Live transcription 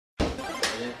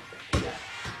minute. Yeah.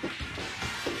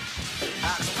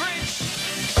 Oxbridge.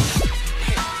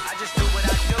 I just do what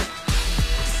I do.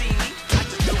 See me? I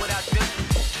just do what I do.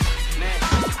 Man,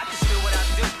 I just do what I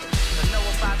do. Don't know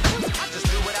if I do. I just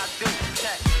do what I do.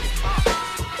 Check.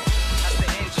 That's the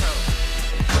intro.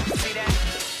 See that?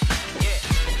 Yeah.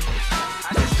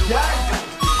 I just do what I do.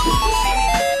 See me?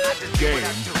 I just do what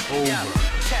I do. Yeah.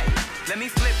 Check. Let me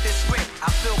flip this script. I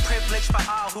feel privileged for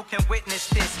all who can witness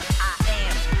this. I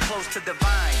am close to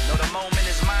divine. Know the moment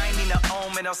is mine, need an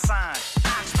omen or sign.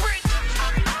 Oxbridge.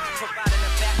 Providing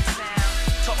a back sound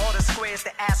to all the squares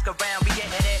that ask around. We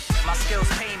getting it. My skills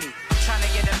pay me. Trying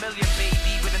to get a million,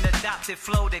 baby, with an adopted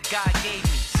flow that God gave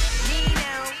me.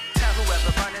 Tell whoever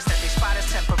runners that they spot is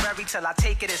temporary till I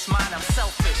take it, it's mine. I'm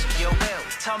selfish. Your will.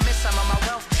 Tell Miss I'm on my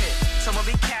wealth tip. So when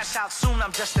we cash out soon,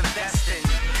 I'm just investing.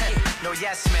 No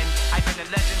yes men. I've been a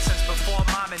legend since before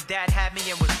mom and dad had me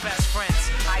and was best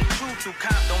friends. I chew through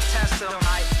comp, don't test them.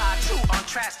 I chew on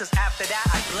tracks, cause after that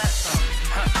I bless them.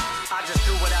 I just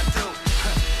do what I do.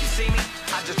 You see me?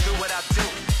 I just do what I do.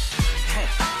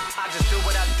 I just do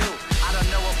what I do. I don't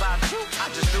know about you. I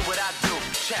just do what I do.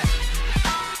 Check.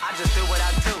 I just do what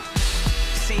I do.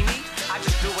 See me? I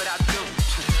just do what I do.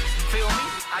 Feel me?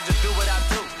 I just do what I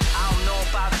do. I don't know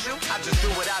about you. I just do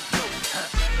what I do.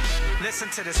 Listen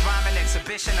to this rhyming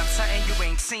exhibition. I'm something you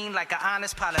ain't seen, like an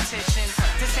honest politician.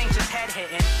 This ain't just head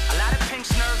hitting. A lot of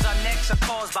pinched nerves on necks are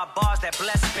caused by bars that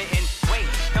bless spitting. Wait,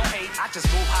 don't hate. I just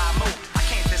move how I move. I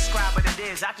can't describe what it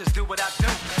is. I just do what I do.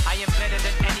 I am better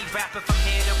than any rapper from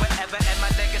here to wherever, and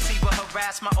my legacy will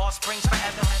harass my offsprings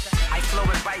forever. I flow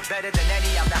and write better than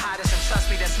any. I'm the hottest, and trust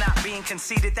me, that's not being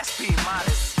conceited. That's being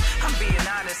modest. I'm being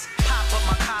honest. Pop up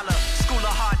my collar. School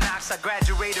of hard knocks. I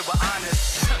graduated with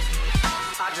honors.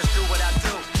 I just do what I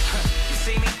do. You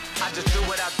see me? I just do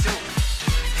what I do.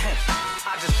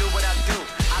 I just do what I do.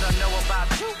 I don't know about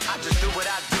you. I just do what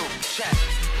I do. Check.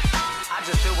 I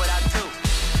just do what I do.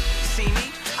 See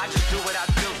me? I just do what I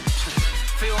do.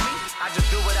 Feel me? I just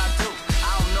do what I do.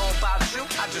 I don't know about you.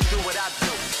 I just do what I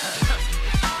do.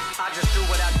 I just do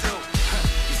what I do.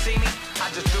 You see me?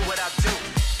 I just do what I do.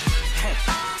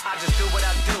 I just do what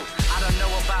I do. I don't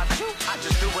know about you. I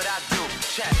just do what I do.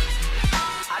 Check.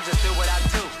 I just do what I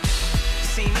do.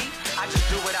 See me? I just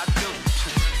do what I do.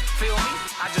 Feel me?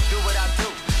 I just do what I do.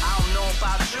 I don't know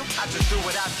about you. I just do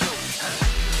what I do.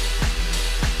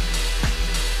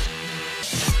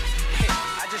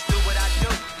 I just do what I do.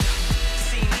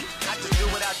 See me? I just do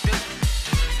what I do.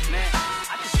 Man,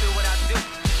 I just do what I do.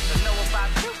 Don't know about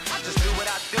you. I just do what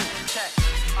I do. Check.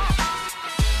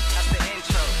 That's the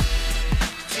intro.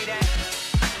 See that?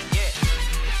 Yeah.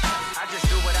 I just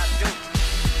do what I do.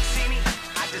 See me?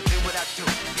 I just do what I do.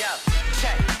 Yeah.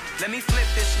 Check. Let me flip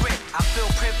this script. I feel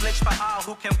privileged for all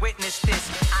who can witness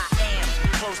this. I am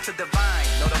close to divine.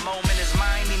 Know the moment is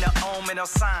mine, need an omen or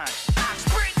sign.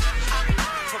 Oxbridge.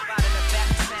 Providing a back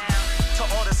sound to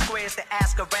all the squares that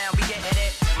ask around. We getting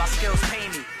it. My skills pay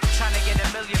me. Trying to get a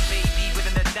million, baby, with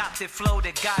an adopted flow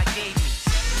that God gave me.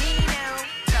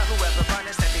 Tell whoever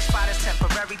runners that they spot is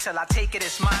temporary till I take it,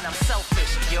 it's mine. I'm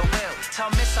selfish. Your will. Tell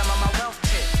Miss I'm on my wealth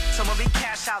tip. So when we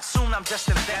cash out soon, I'm just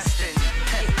investing.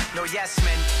 No yes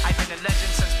men. I've been a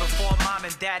legend since before mom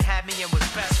and dad had me and was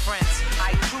best friends.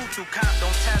 I chew through comp,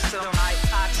 don't test them.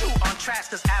 I chew on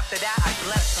tracks, cause after that I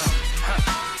bless them.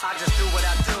 I just do what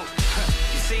I do.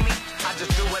 You see me? I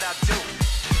just do what I do.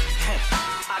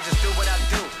 I just do what I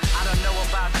do. I don't know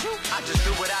about you. I just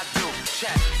do what I do.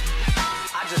 Check.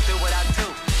 I just do what I do.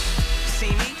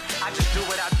 See me? I just do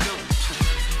what I do.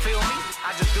 Feel me?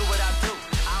 I just do what I do.